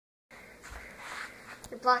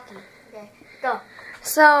blocking. Okay, go.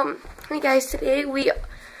 So, hey guys, today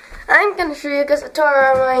I'm gonna show you guys a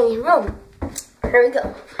tour of my room. Here we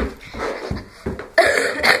go.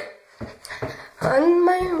 On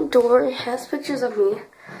my door, it has pictures of me.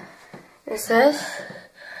 It says,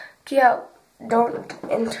 "Get out, don't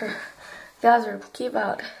enter. Bathroom, keep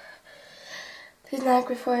out. Please knock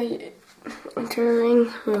before you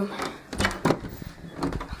entering room."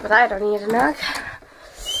 But I don't need to knock.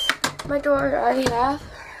 My door, I have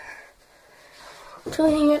two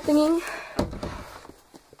hanger thingy,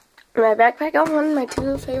 my backpack on one, my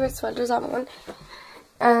two favorite sweaters on one,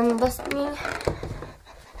 and this thingy,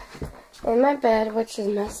 and my bed, which is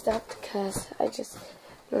messed up because I just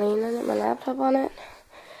leaned on it, my laptop on it.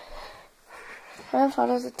 My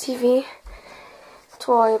phone is a TV,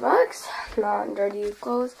 toy box, non-dirty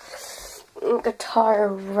clothes, and guitar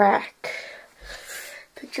rack.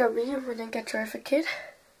 Picture of me when I get terrific kid.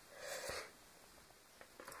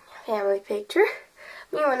 Family picture.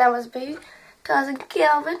 Me when I was a baby. Cousin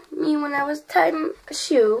Calvin. Me when I was tying a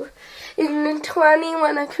shoe. And then 20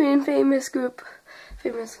 when I created famous group.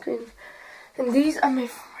 Famous Korean. And these are my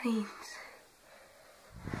frames.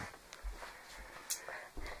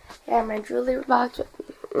 Yeah, my jewelry box with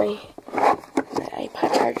my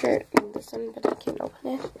iPod charger and this one, but I can't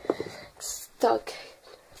open it. It's stuck.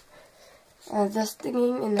 This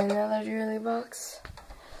thingy in another jewelry box.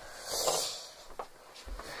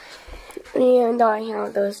 And I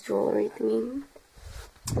have those jewelry thingies.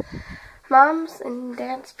 Mom's and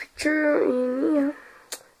dad's picture, and yeah,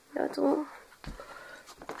 that's all.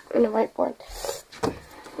 And a whiteboard.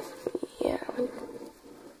 Yeah.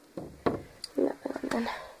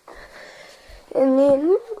 And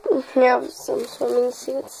then we have some swimming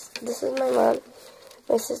suits. This is my mom.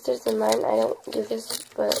 My sister's and mine. I don't do this,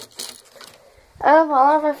 but out of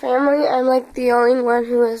all of our family, I'm like the only one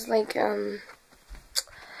who is like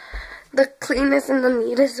the cleanest and the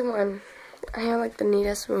neatest one. I have like the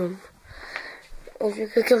neatest room. If you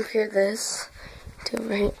could compare this to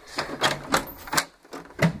right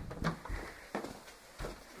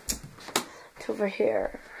to over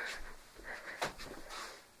here.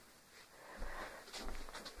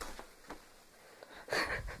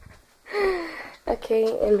 Okay,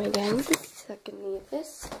 and my dad's the second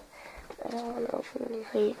neatest. I don't want to open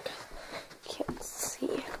anything. Can't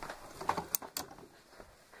see.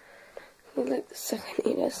 He's like the second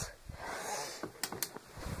neatest.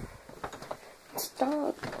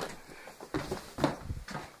 Stop.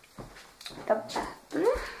 The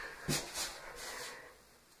bathroom.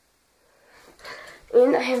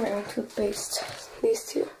 And I have my own toothpaste. These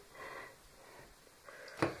two.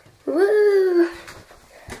 Woo!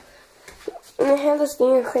 And I have this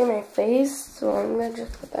thing to clean my face, so I'm gonna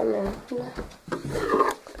just put them in.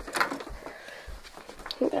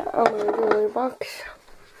 That on my jewelry box.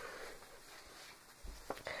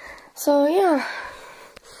 So yeah,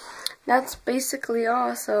 that's basically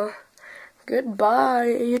all. So goodbye,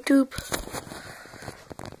 YouTube.